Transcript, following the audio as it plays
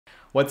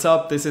What's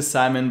up? This is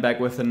Simon back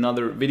with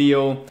another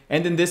video.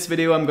 And in this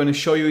video, I'm going to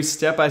show you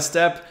step by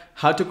step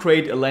how to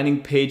create a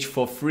landing page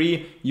for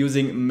free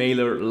using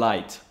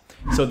MailerLite.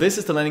 So this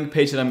is the landing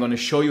page that I'm going to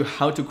show you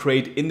how to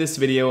create in this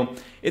video.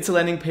 It's a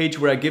landing page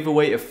where I give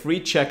away a free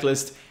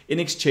checklist in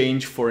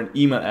exchange for an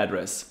email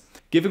address.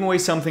 Giving away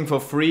something for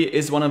free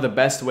is one of the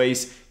best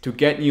ways to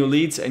get new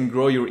leads and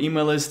grow your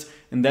email list,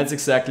 and that's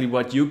exactly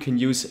what you can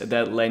use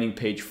that landing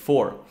page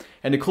for.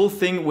 And the cool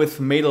thing with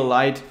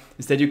MailerLite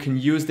is that you can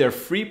use their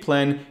free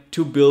plan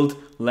to build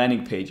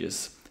landing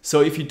pages.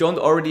 So if you don't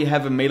already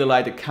have a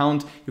MailerLite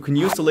account, you can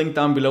use the link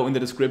down below in the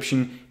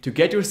description to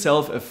get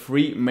yourself a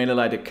free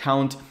MailerLite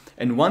account.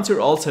 And once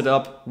you're all set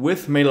up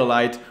with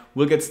MailerLite,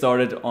 we'll get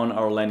started on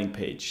our landing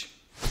page.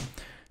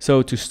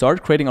 So to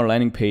start creating our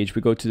landing page,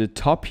 we go to the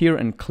top here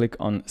and click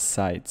on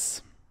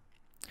Sites.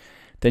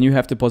 Then you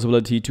have the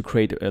possibility to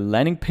create a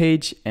landing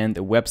page and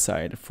a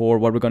website. For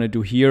what we're going to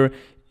do here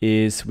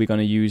is we're going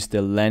to use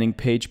the landing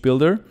page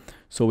builder.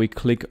 So we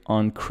click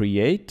on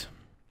Create,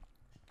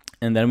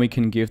 and then we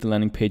can give the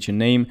landing page a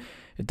name.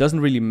 It doesn't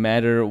really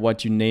matter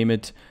what you name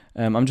it.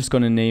 I'm just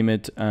going to name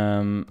it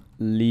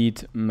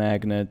Lead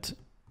Magnet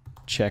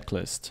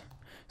Checklist.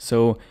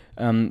 So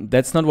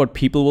that's not what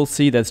people will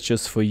see. That's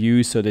just for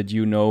you so that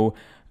you know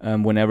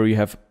whenever you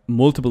have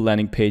multiple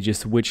landing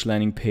pages, which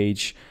landing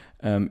page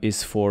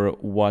is for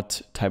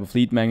what type of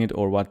lead magnet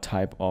or what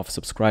type of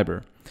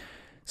subscriber.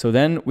 So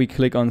then we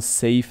click on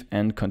Save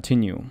and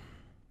Continue.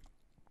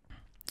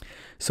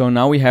 So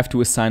now we have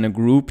to assign a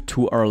group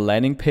to our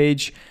landing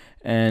page,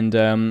 and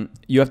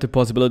you have the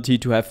possibility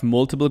to have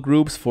multiple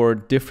groups for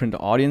different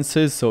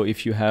audiences. So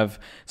if you have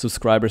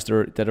subscribers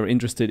that are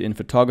interested in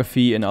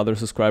photography and other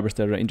subscribers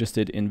that are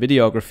interested in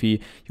videography,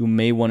 you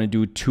may want to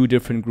do 2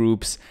 different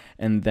groups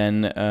and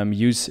then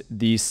use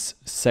these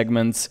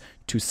segments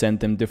to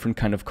send them different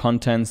kind of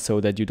content so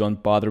that you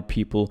don't bother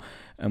people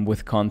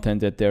with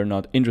content that they're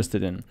not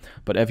interested in.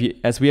 But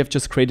as we have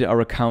just created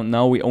our account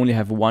now, we only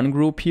have 1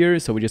 group here.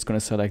 So we're just going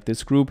to select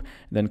this group,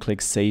 then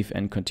click Save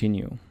and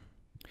Continue.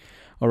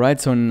 All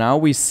right, so now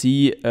we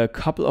see a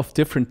couple of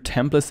different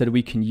templates that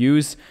we can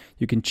use.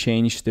 You can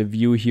change the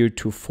view here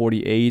to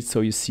 48,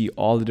 so you see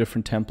all the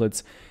different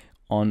templates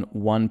on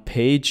one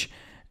page.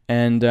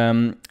 And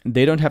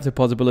they don't have the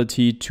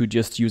possibility to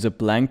just use a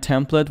blank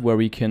template where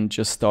we can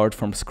just start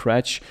from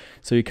scratch.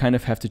 So you kind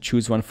of have to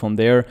choose one from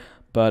there.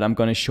 But I'm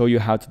going to show you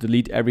how to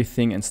delete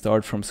everything and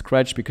start from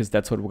scratch, because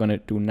that's what we're going to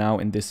do now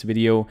in this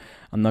video.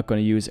 I'm not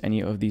going to use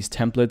any of these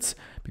templates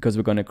because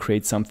we're going to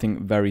create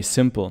something very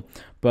simple.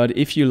 But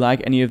if you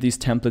like any of these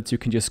templates, you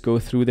can just go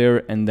through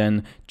there and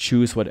then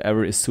choose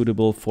whatever is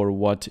suitable for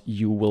what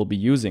you will be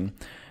using.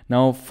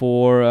 Now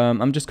for,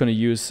 I'm just going to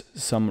use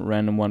some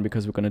random one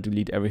because we're going to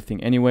delete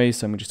everything anyway.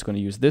 So I'm just going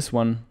to use this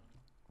one.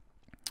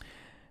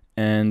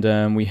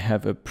 And we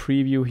have a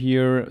preview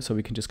here, so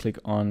we can just click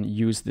on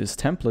Use this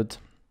template.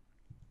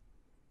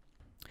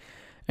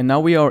 And now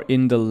we are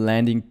in the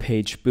landing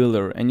page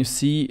builder, and you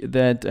see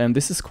that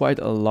this is quite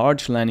a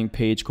large landing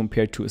page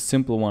compared to a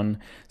simple one.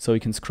 So you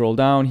can scroll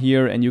down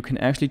here and you can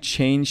actually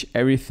change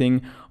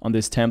everything on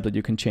this template.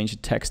 You can change the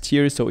text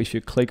here. So if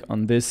you click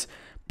on this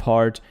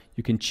part,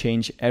 you can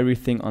change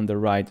everything on the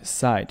right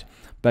side.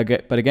 But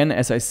again,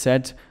 as I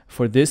said,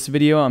 for this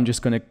video, I'm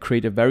just going to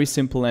create a very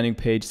simple landing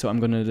page. So I'm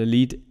going to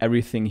delete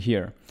everything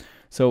here.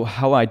 So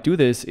how I do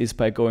this is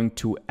by going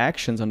to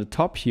Actions on the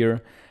top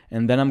here,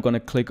 and then I'm going to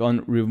click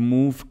on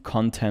Remove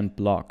Content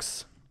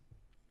Blocks.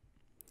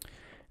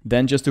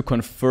 Then just to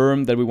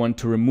confirm that we want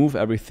to remove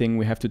everything,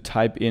 we have to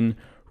type in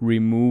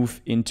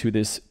remove into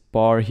this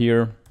bar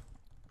here,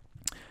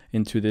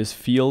 into this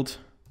field,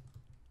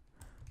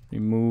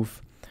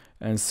 remove,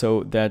 and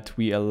so that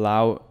we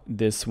allow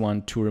this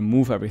one to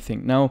remove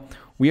everything. Now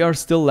we are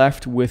still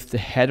left with the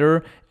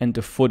header and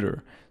the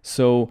footer.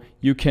 So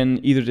you can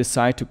either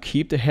decide to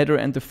keep the header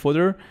and the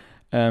footer,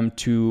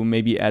 to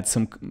maybe add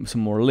some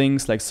more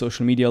links like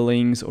social media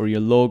links or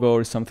your logo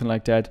or something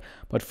like that.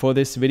 But for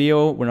this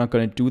video, we're not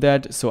going to do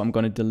that. So I'm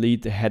going to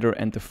delete the header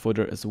and the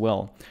footer as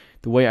well.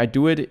 The way I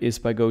do it is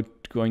by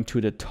going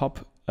to the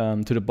top,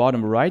 to the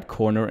bottom right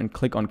corner and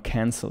click on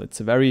Cancel. It's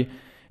very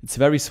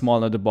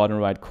small at the bottom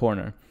right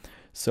corner.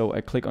 So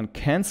I click on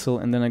Cancel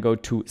and then I go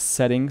to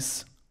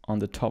Settings on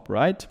the top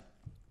right.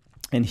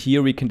 And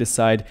here we can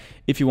decide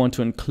if you want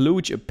to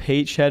include a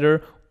page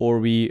header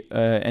or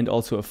and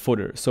also a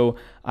footer. So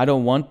I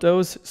don't want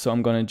those, so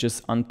I'm gonna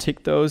just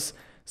untick those.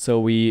 So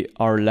we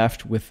are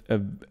left with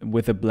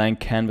a blank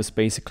canvas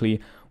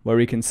basically, where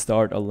we can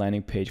start a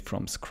landing page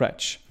from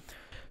scratch.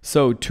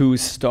 So to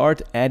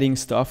start adding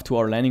stuff to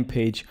our landing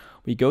page,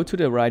 we go to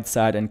the right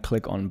side and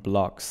click on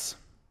Blocks.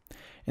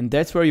 And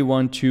that's where you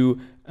want to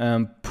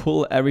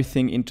pull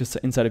everything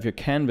inside of your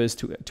canvas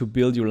to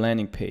build your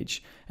landing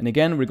page. And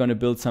again, we're going to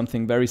build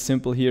something very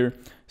simple here.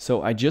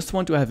 So I just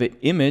want to have an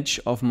image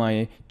of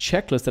my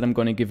checklist that I'm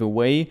going to give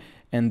away,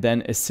 and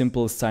then a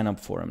simple sign up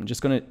form. I'm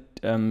just going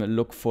to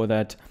look for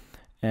that.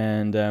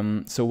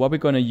 And so what we're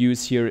going to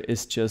use here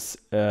is just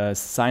a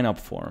sign up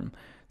form.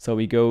 So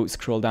we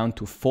scroll down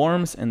to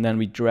Forms, and then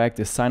we drag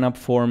the sign up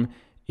form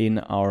in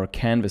our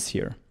canvas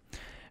here.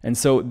 And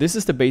so this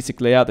is the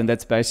basic layout, and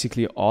that's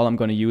basically all I'm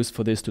going to use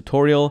for this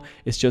tutorial.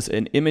 It's just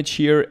an image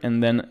here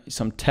and then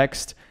some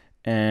text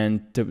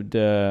and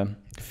the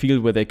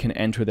field where they can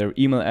enter their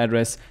email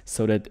address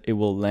so that it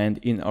will land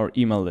in our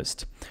email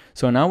list.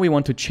 So now we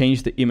want to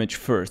change the image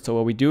first. So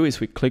what we do is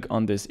we click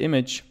on this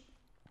image,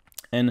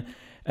 and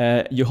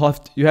you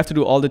have to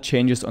do all the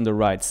changes on the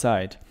right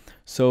side.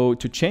 So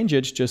to change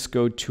it, just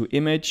go to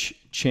Image,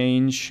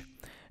 Change,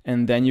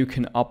 and then you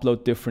can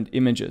upload different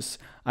images.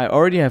 I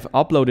already have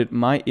uploaded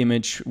my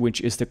image,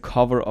 which is the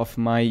cover of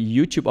my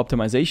YouTube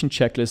optimization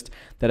checklist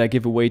that I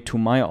give away to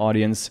my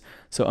audience.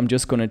 So I'm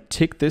just going to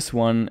tick this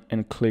one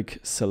and click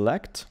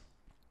Select.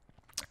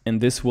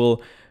 And this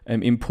will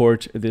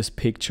import this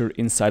picture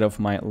inside of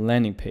my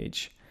landing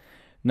page.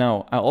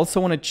 Now, I also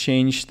want to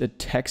change the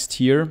text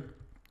here.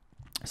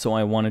 So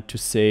I wanted to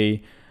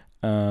say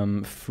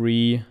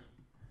free.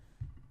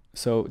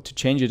 So to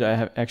change it,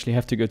 I actually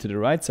have to go to the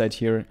right side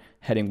here,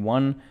 heading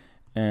 1,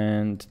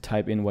 and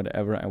type in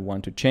whatever I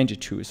want to change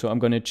it to. So I'm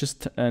going to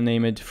just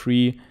name it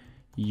Free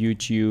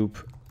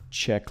YouTube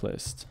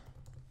Checklist.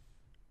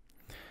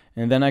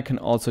 And then I can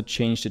also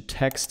change the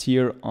text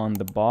here on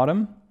the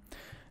bottom.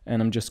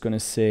 And I'm just going to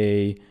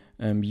say,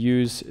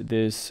 use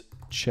this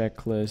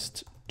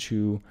checklist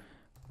to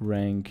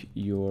rank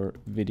your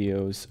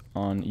videos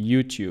on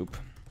YouTube.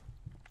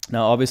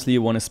 Now, obviously,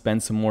 you want to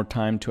spend some more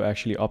time to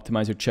actually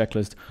optimize your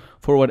checklist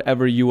for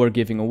whatever you are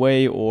giving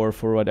away or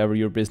for whatever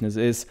your business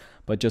is.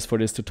 But just for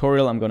this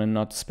tutorial, I'm going to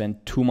not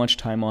spend too much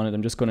time on it.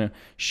 I'm just going to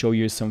show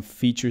you some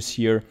features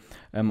here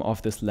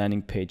of this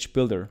landing page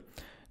builder.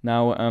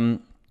 Now,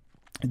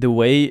 the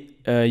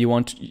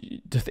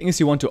thing is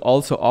you want to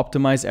also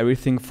optimize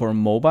everything for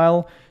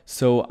mobile.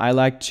 So I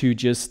like to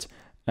just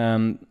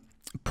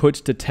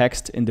put the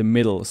text in the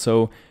middle.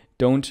 So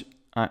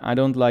I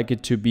don't like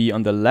it to be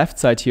on the left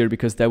side here,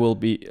 because that will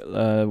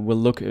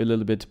look a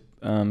little bit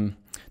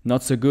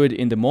not so good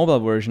in the mobile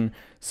version.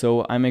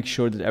 So I make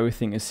sure that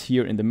everything is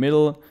here in the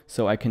middle.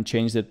 So I can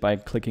change it by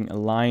clicking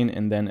Align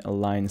and then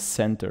Align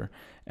Center.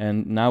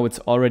 And now it's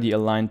already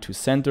aligned to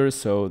center,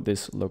 so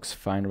this looks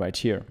fine right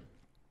here.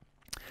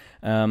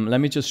 Let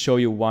me just show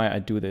you why I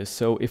do this.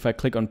 So if I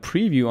click on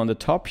Preview on the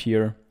top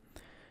here,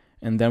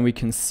 and then we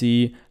can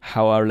see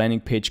how our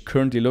landing page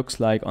currently looks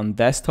like on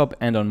desktop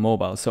and on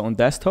mobile. So on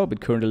desktop,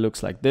 it currently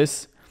looks like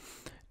this.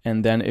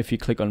 And then if you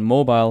click on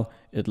mobile,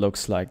 it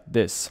looks like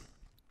this.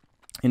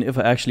 And if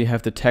I actually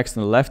have the text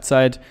on the left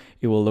side,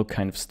 it will look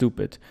kind of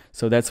stupid.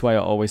 So that's why I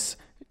always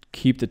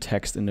keep the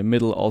text in the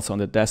middle, also on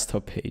the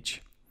desktop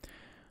page.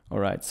 All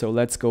right, so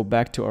let's go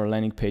back to our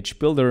landing page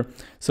builder.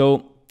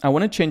 So I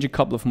want to change a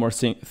couple of more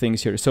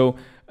things here. So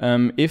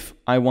if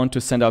I want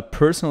to send out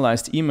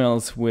personalized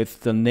emails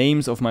with the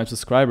names of my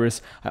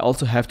subscribers, I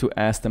also have to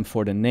ask them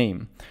for the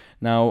name.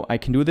 Now, I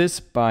can do this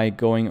by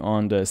going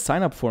on the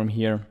sign up form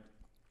here.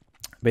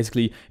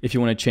 Basically, if you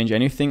want to change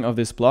anything of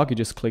this block, you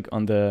just click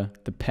on the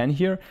pen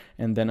here,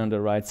 and then on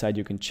the right side,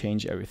 you can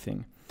change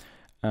everything.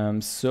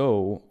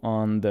 So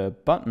on the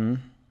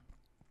button,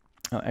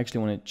 I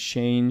actually want to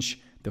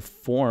change the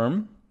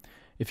form.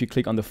 If you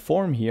click on the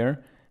form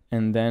here,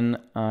 and then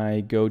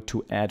I go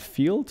to add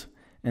field,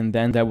 and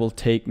then that will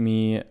take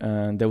me,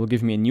 that will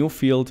give me a new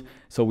field.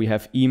 So we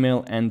have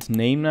email and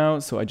name now.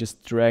 So I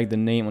just drag the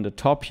name on the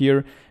top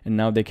here, and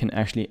now they can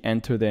actually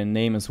enter their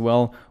name as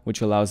well,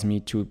 which allows me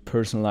to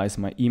personalize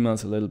my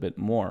emails a little bit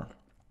more.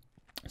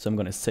 So I'm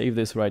going to save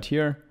this right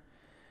here,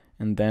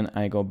 and then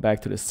I go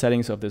back to the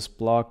settings of this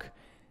block.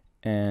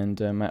 And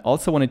I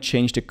also want to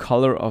change the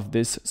color of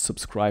this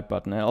subscribe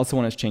button. I also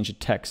want to change the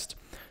text.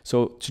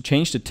 So to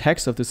change the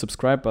text of the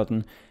subscribe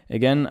button,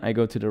 again, I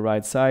go to the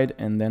right side,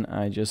 and then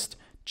I just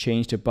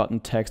change the button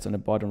text on the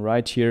bottom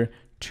right here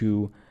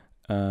to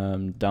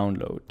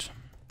download,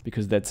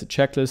 because that's a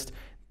checklist.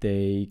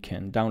 They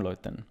can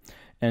download then.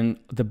 And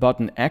the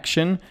button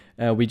action,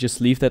 we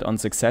just leave that on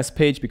success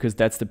page, because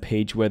that's the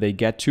page where they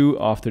get to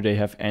after they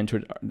have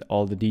entered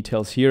all the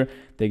details here.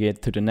 They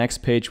get to the next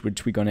page,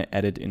 which we're going to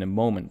edit in a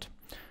moment.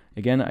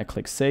 Again, I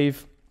click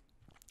save.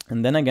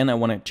 And then again, I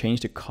want to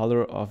change the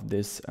color of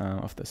this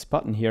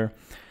button here.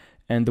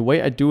 And the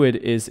way I do it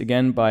is,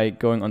 again, by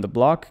going on the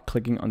block,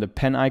 clicking on the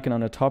pen icon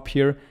on the top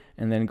here,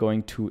 and then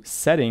going to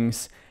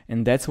settings.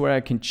 And that's where I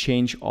can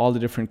change all the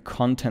different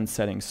content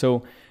settings.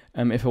 So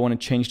if I want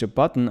to change the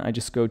button, I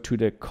just go to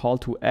the call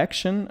to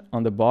action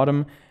on the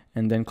bottom,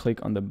 and then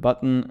click on the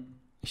button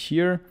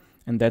here.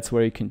 And that's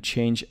where you can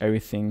change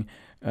everything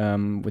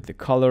with the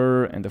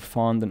color and the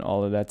font and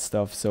all of that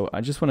stuff. So I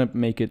just want to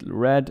make it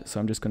red. So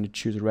I'm just going to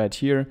choose red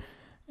here.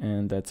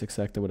 And that's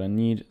exactly what I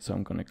need. So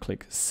I'm going to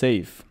click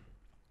save.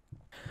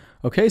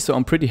 Okay, so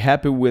I'm pretty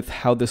happy with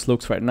how this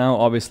looks right now.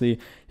 Obviously,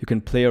 you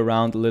can play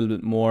around a little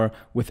bit more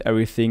with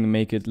everything,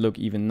 make it look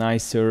even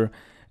nicer.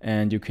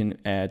 And you can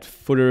add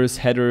footers,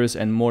 headers,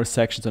 and more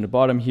sections on the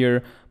bottom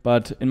here.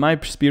 But in my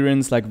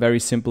experience, like very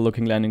simple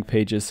looking landing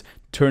pages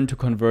turn to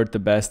convert the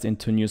best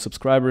into new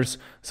subscribers.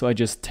 So I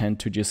just tend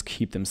to just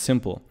keep them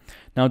simple.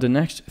 Now, the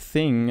next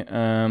thing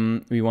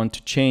we want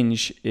to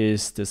change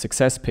is the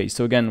success page.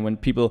 So again, when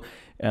people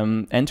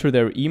enter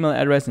their email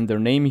address and their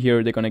name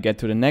here, they're going to get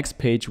to the next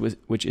page,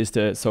 which is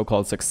the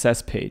so-called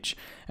success page.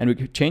 And we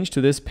could change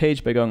to this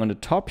page by going on the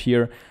top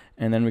here,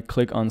 and then we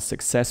click on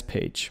success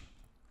page.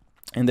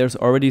 And there's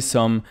already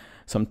some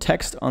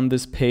text on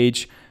this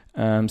page.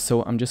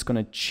 So I'm just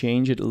going to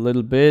change it a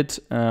little bit.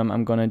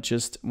 I'm going to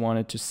just want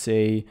it to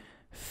say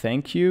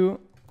thank you.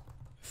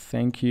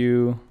 Thank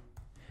you.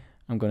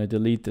 I'm going to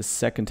delete the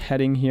second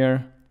heading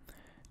here.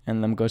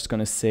 And I'm just going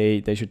to say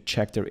they should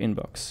check their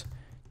inbox.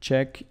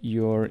 Check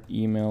your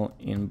email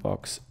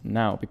inbox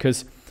now.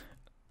 Because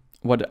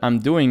what I'm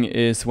doing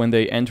is when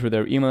they enter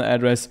their email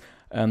address,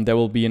 there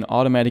will be an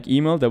automatic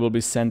email that will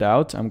be sent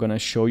out. I'm going to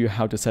show you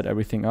how to set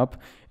everything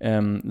up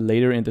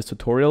later in this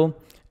tutorial.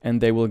 And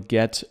they will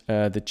get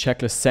the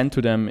checklist sent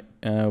to them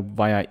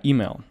via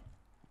email.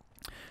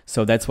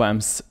 So that's why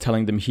I'm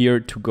telling them here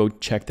to go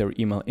check their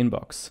email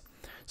inbox.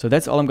 So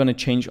that's all I'm going to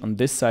change on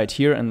this side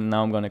here. And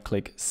now I'm going to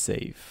click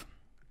Save.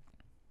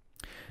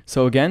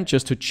 So again,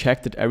 just to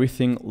check that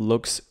everything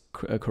looks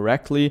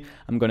correctly,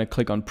 I'm going to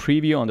click on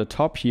Preview on the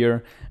top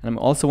here. And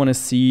I also want to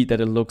see that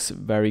it looks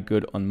very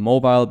good on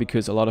mobile,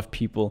 because a lot of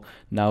people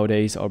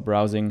nowadays are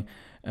browsing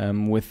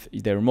with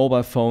their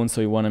mobile phone.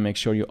 So you want to make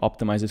sure you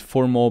optimize it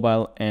for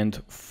mobile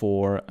and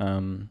for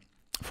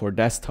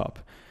desktop.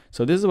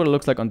 So this is what it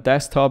looks like on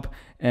desktop.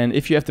 And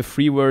if you have the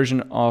free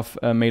version of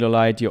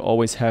MailerLite, you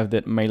always have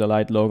that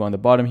MailerLite logo on the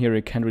bottom here.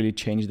 You can't really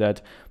change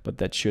that, but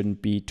that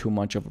shouldn't be too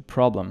much of a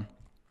problem.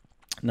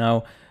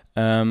 Now,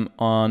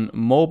 on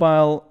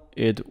mobile,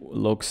 it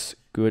looks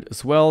good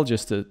as well.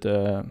 Just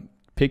the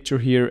picture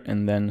here,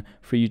 and then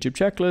free YouTube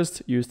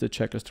checklist. Use the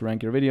checklist to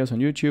rank your videos on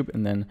YouTube,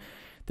 and then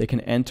they can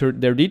enter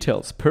their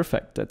details.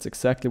 Perfect. That's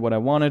exactly what I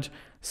wanted.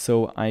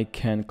 So I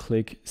can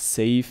click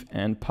Save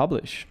and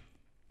Publish.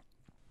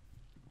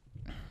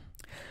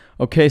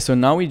 Okay, so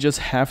now we just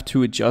have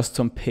to adjust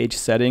some page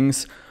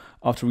settings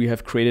after we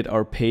have created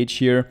our page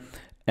here.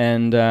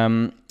 And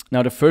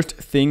now the first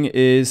thing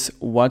is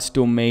what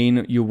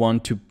domain you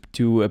want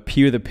to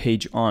appear the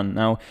page on.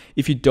 Now,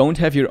 if you don't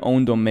have your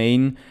own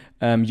domain,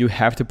 you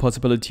have the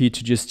possibility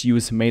to just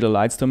use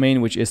MailerLite's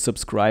domain, which is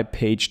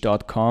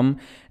subscribepage.com,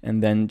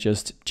 and then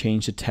just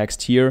change the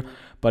text here.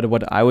 But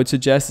what I would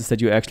suggest is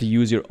that you actually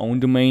use your own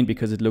domain,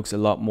 because it looks a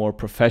lot more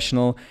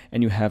professional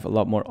and you have a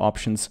lot more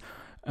options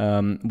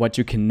what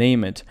you can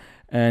name it.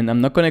 And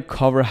I'm not going to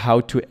cover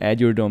how to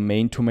add your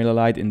domain to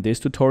MailerLite in this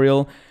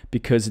tutorial,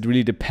 because it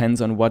really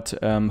depends on what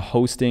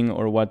hosting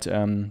or what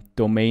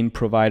domain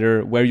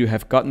provider, where you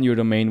have gotten your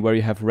domain, where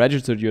you have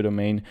registered your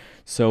domain.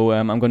 So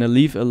I'm going to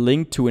leave a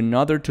link to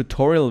another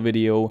tutorial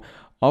video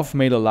of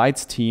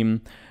MailerLite's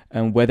team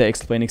where they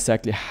explain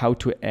exactly how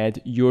to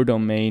add your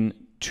domain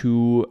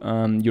to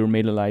your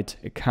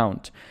MailerLite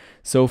account.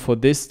 So for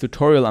this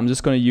tutorial, I'm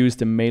just going to use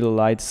the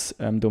MailerLite's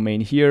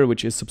domain here,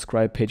 which is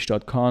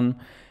subscribepage.com.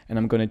 And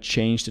I'm going to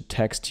change the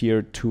text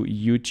here to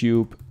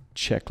YouTube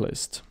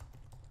checklist.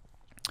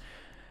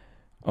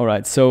 All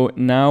right, so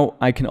now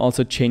I can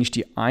also change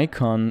the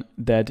icon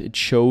that it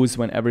shows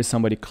whenever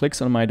somebody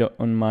clicks on my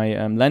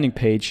landing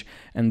page,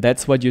 and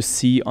that's what you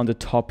see on the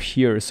top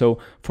here. So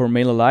for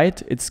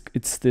MailerLite,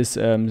 it's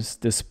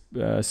this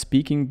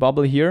speaking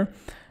bubble here,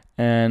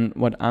 and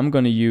what I'm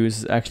going to use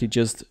is actually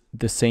just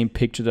the same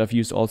picture that I've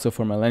used also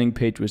for my landing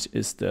page, which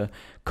is the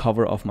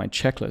cover of my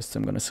checklist. So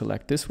I'm going to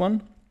select this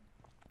one.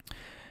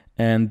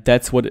 And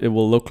that's what it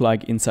will look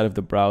like inside of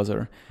the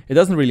browser. It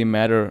doesn't really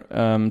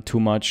matter too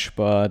much,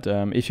 but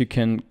if you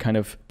can kind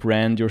of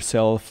brand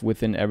yourself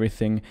within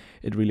everything,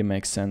 it really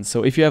makes sense.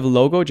 So if you have a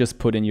logo, just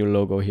put in your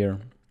logo here.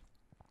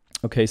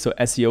 Okay, so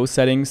SEO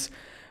settings,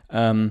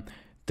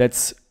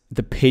 that's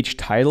the page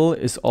title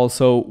is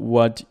also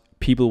what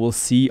people will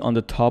see on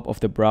the top of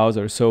the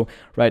browser. So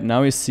right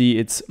now you see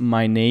it's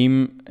my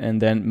name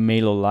and then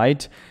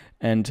MailerLite,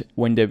 and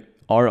when they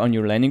are on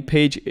your landing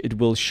page, it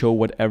will show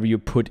whatever you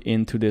put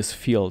into this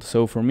field.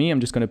 So for me, I'm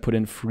just going to put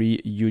in free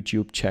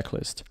YouTube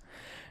checklist.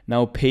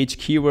 Now page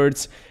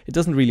keywords, it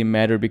doesn't really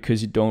matter,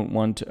 because you don't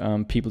want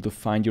people to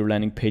find your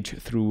landing page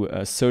through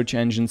search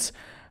engines.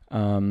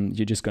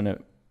 You're just going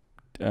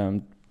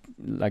to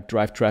like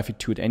drive traffic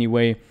to it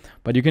anyway,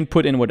 but you can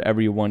put in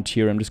whatever you want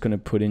here. I'm just going to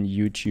put in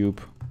YouTube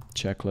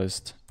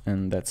checklist,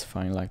 and that's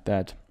fine like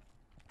that.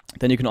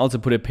 Then you can also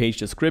put a page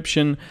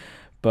description,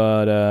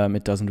 but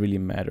it doesn't really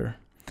matter.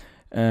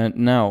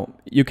 Now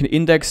you can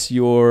index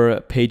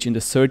your page in the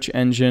search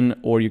engine,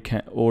 or you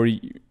can,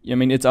 I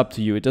mean, it's up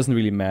to you. It doesn't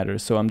really matter.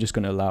 So I'm just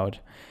going to allow it.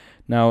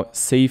 Now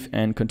save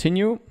and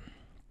continue.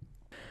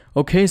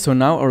 Okay, so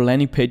now our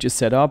landing page is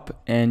set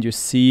up, and you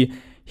see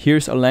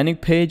here's our landing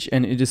page,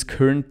 and it is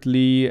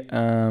currently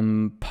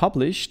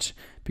published,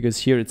 because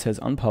here it says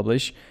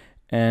unpublished,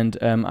 and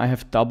I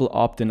have double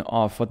opt-in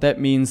off. What that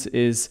means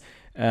is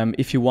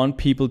if you want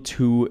people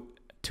to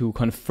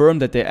confirm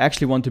that they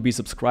actually want to be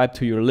subscribed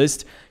to your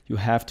list, you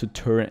have to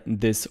turn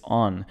this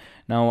on.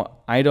 Now,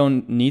 I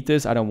don't need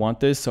this, I don't want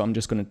this, so I'm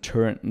just going to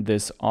turn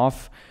this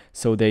off,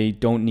 so they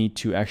don't need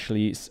to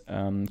actually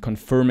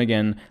confirm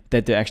again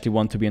that they actually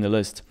want to be in the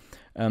list.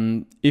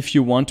 If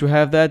you want to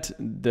have that,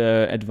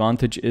 the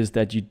advantage is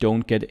that you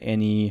don't get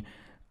any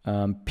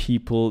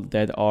people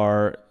that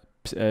are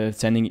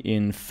sending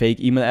in fake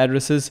email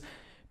addresses,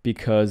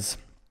 because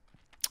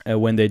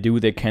when they do,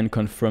 they can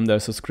confirm their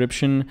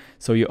subscription.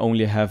 So you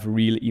only have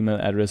real email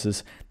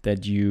addresses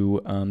that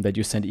you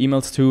send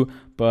emails to.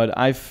 But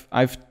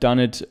I've done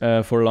it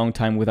for a long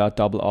time without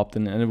double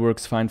opt-in, and it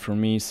works fine for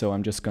me. So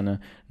I'm just gonna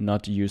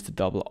not use the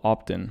double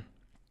opt-in.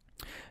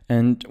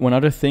 And one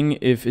other thing,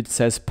 if it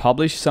says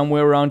publish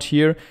somewhere around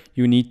here,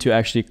 you need to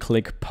actually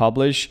click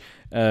publish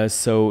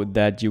so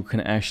that you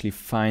can actually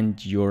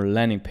find your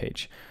landing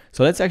page.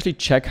 So let's actually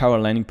check how our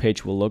landing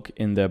page will look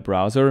in the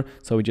browser.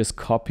 So we just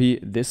copy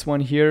this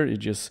one here. You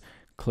just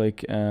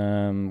click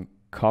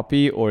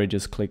copy, or you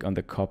just click on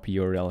the copy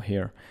URL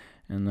here.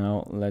 And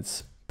now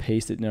let's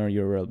paste it in our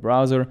URL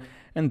browser.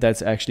 And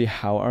that's actually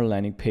how our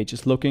landing page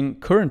is looking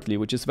currently,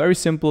 which is very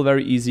simple,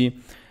 very easy.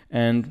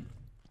 And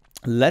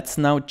let's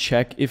now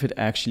check if it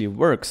actually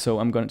works. So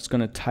I'm just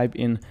gonna type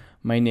in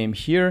my name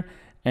here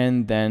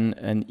and then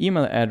an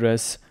email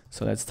address.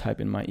 So let's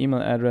type in my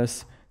email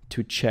address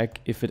to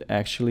check if it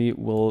actually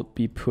will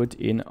be put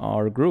in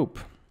our group.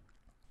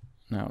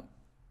 Now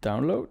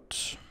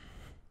download.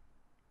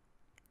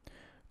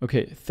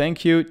 Okay,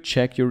 thank you.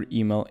 Check your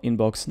email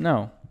inbox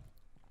now.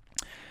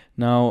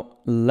 Now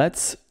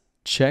let's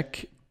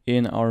check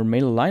in our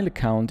MailerLite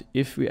account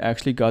if we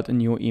actually got a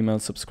new email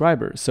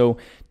subscriber. So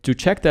to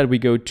check that, we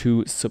go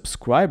to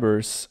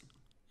subscribers.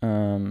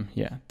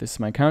 Yeah, this is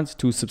my account.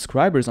 To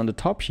subscribers on the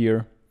top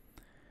here,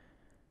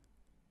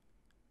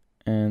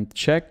 and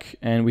check,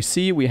 and we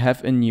see we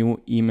have a new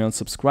email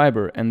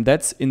subscriber, and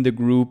that's in the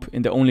group,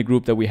 in the only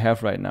group that we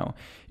have right now.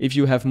 If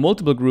you have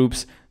multiple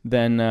groups,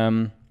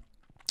 then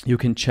you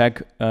can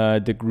check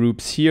the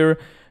groups here,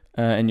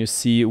 and you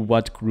see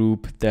what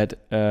group that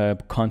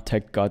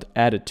contact got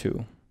added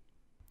to.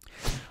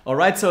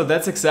 Alright, so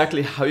that's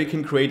exactly how you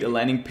can create a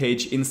landing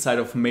page inside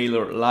of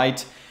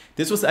MailerLite.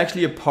 This was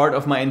actually a part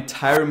of my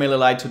entire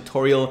MailerLite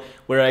tutorial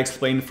where I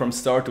explained from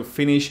start to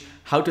finish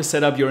how to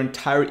set up your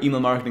entire email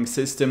marketing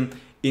system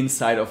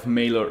inside of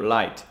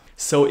MailerLite.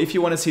 So if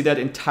you want to see that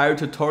entire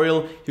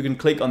tutorial, you can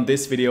click on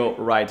this video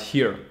right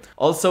here.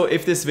 Also,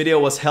 if this video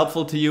was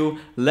helpful to you,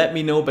 let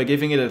me know by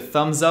giving it a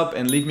thumbs up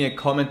and leave me a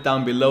comment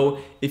down below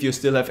if you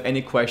still have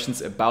any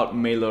questions about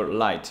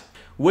MailerLite.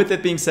 With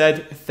that being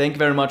said, thank you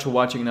very much for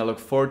watching, and I look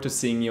forward to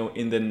seeing you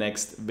in the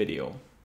next video.